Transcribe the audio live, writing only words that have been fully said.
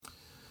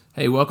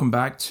Hey, welcome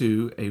back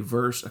to a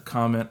verse, a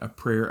comment, a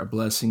prayer, a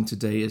blessing.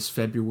 Today is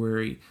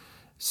February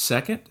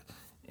 2nd.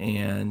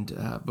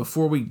 And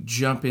before we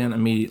jump in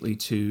immediately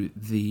to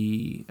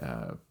the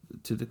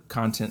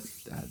content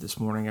this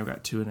morning, I've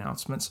got two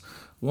announcements.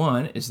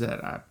 One is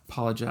that I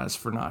apologize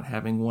for not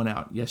having one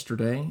out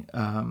yesterday.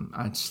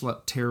 I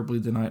slept terribly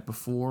the night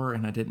before,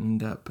 and I didn't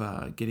end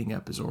up getting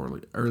up as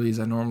early as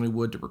I normally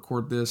would to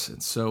record this.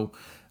 And so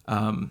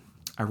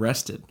I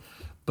rested.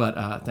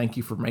 But thank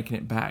you for making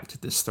it back to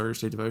this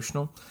Thursday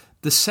devotional.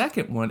 The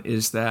second one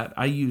is that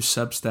I use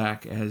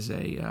Substack as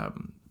a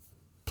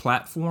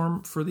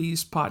platform for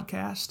these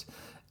podcasts.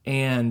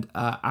 And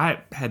I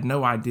had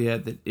no idea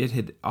that it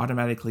had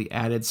automatically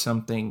added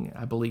something,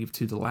 I believe,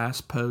 to the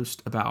last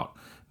post about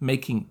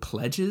making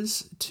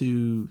pledges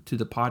to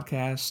the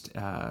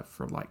podcast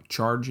for like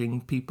charging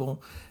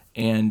people.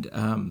 And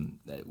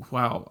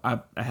while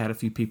I had a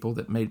few people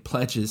that made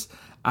pledges,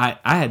 I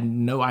had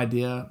no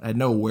idea, I had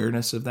no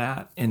awareness of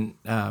that. And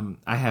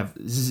I have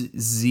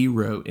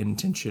zero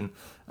intention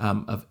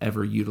of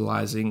ever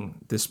utilizing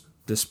this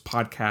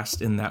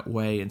podcast in that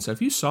way. And so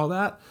if you saw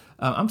that,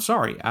 I'm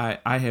sorry.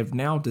 I have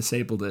now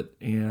disabled it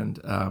and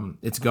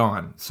it's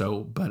gone.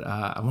 So, but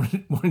I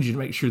wanted you to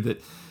make sure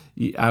that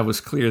I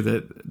was clear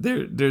that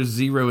there's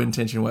zero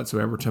intention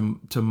whatsoever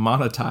to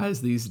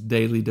monetize these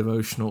daily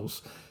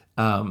devotionals.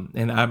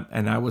 And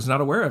I was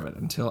not aware of it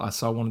until I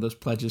saw one of those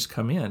pledges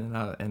come in,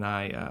 and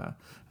I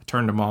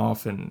turned them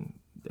off, and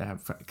I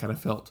kind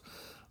of felt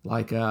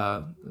like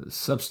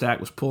Substack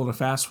was pulling a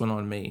fast one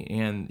on me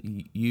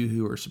and you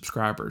who are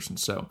subscribers. And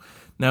so,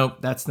 no,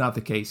 that's not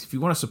the case. If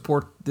you want to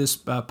support this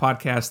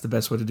podcast, the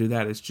best way to do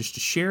that is just to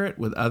share it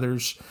with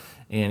others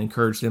and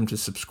encourage them to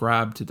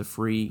subscribe to the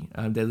free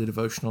daily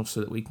devotional so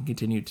that we can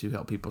continue to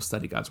help people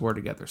study God's Word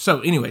together. So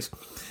anyways,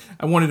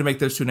 I wanted to make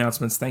those two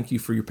announcements. Thank you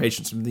for your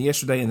patience from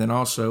yesterday. And then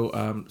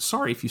also,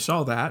 sorry if you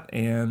saw that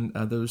and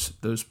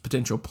those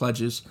potential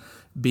pledges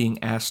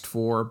being asked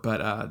for,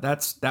 but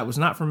that was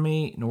not from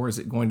me, nor is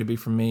it going to be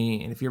from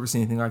me. And if you ever see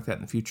anything like that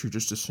in the future,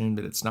 just assume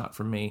that it's not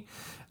from me.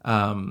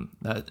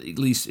 At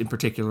least in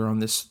particular on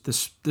this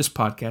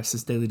podcast,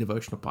 this daily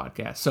devotional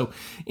podcast. So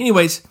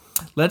anyways,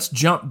 let's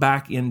jump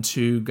back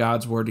into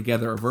God's Word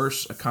together. A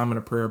verse, a comment,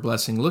 a prayer, a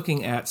blessing,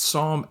 looking at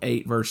Psalm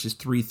 8, verses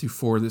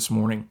 3-4 this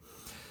morning.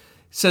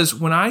 It says,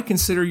 "When I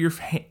consider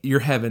your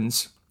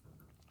heavens,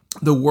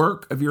 the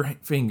work of your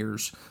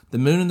fingers, the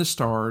moon and the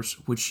stars,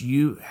 which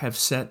you have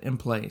set in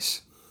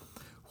place,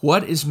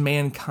 what is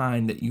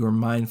mankind that you are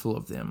mindful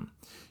of them?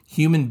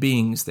 Human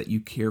beings that you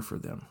care for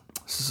them."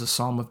 This is a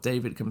Psalm of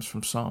David. It comes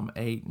from Psalm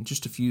 8. And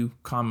just a few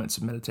comments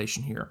of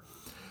meditation here.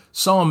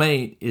 Psalm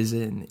 8 is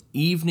an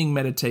evening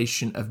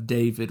meditation of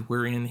David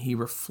wherein he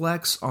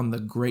reflects on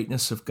the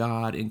greatness of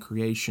God in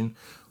creation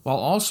while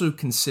also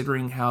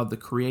considering how the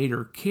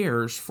Creator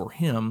cares for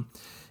him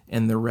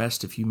and the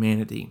rest of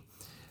humanity.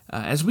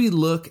 As we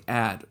look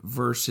at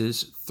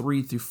verses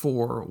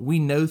 3-4, we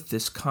note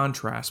this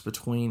contrast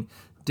between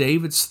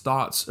David's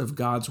thoughts of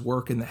God's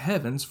work in the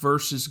heavens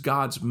versus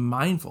God's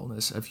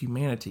mindfulness of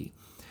humanity.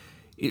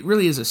 It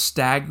really is a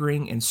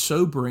staggering and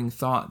sobering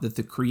thought that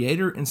the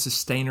Creator and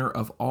Sustainer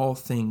of all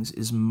things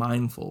is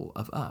mindful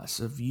of us,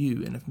 of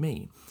you and of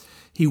me.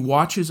 He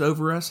watches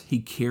over us, He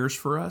cares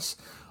for us,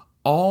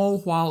 all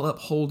while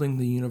upholding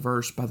the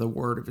universe by the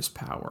word of His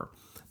power.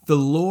 The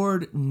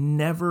Lord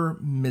never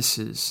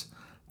misses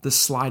the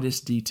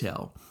slightest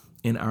detail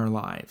in our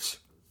lives.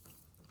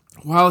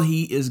 While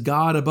He is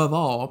God above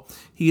all,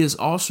 He is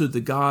also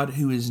the God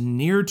who is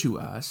near to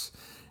us,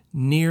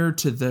 near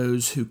to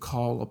those who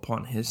call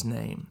upon His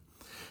name.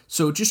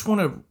 So just want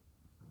to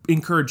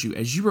encourage you,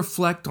 as you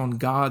reflect on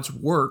God's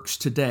works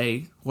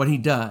today, what He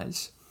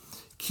does,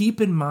 keep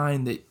in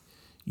mind that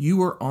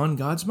you are on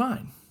God's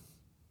mind.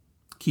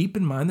 Keep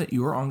in mind that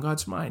you are on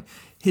God's mind.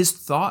 His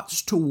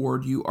thoughts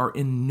toward you are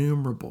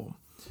innumerable.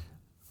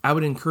 I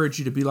would encourage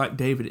you to be like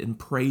David and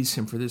praise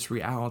Him for this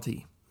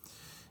reality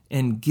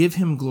and give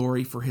Him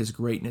glory for His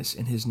greatness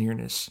and His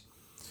nearness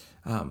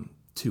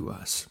to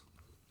us.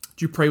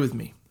 Would you pray with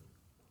me?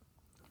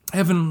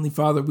 Heavenly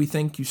Father, we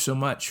thank You so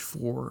much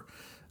for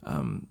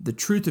the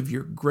truth of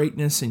Your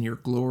greatness and Your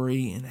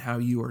glory and how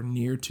You are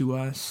near to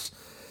us.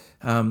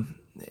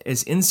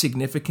 As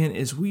insignificant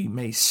as we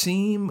may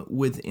seem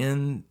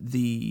within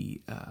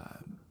the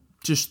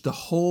just the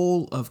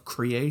whole of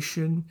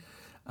creation,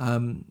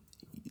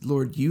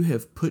 Lord, You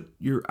have put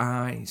Your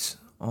eyes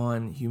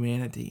on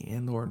humanity,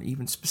 and Lord,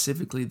 even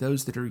specifically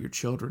those that are Your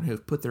children who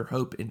have put their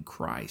hope in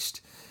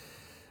Christ.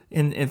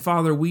 And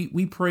Father,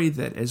 we pray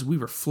that as we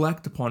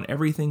reflect upon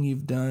everything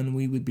You've done,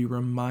 we would be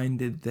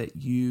reminded that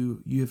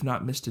you have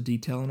not missed a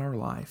detail in our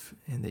life,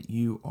 and that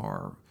You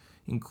are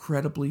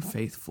incredibly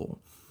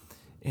faithful,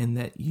 and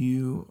that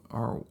You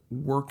are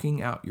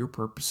working out Your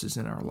purposes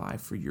in our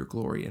life for Your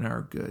glory and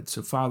our good.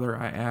 So Father,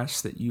 I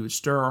ask that You would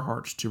stir our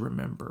hearts to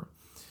remember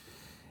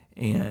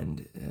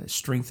and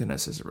strengthen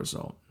us as a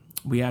result.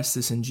 We ask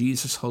this in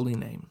Jesus' holy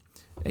name.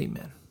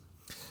 Amen.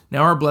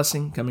 Now our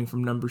blessing coming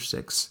from Numbers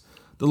 6.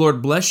 The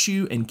Lord bless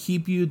you and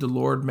keep you. The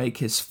Lord make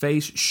his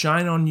face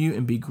shine on you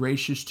and be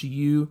gracious to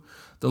you.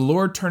 The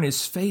Lord turn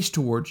his face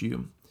towards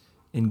you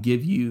and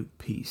give you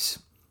peace.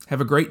 Have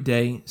a great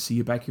day. See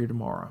you back here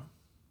tomorrow.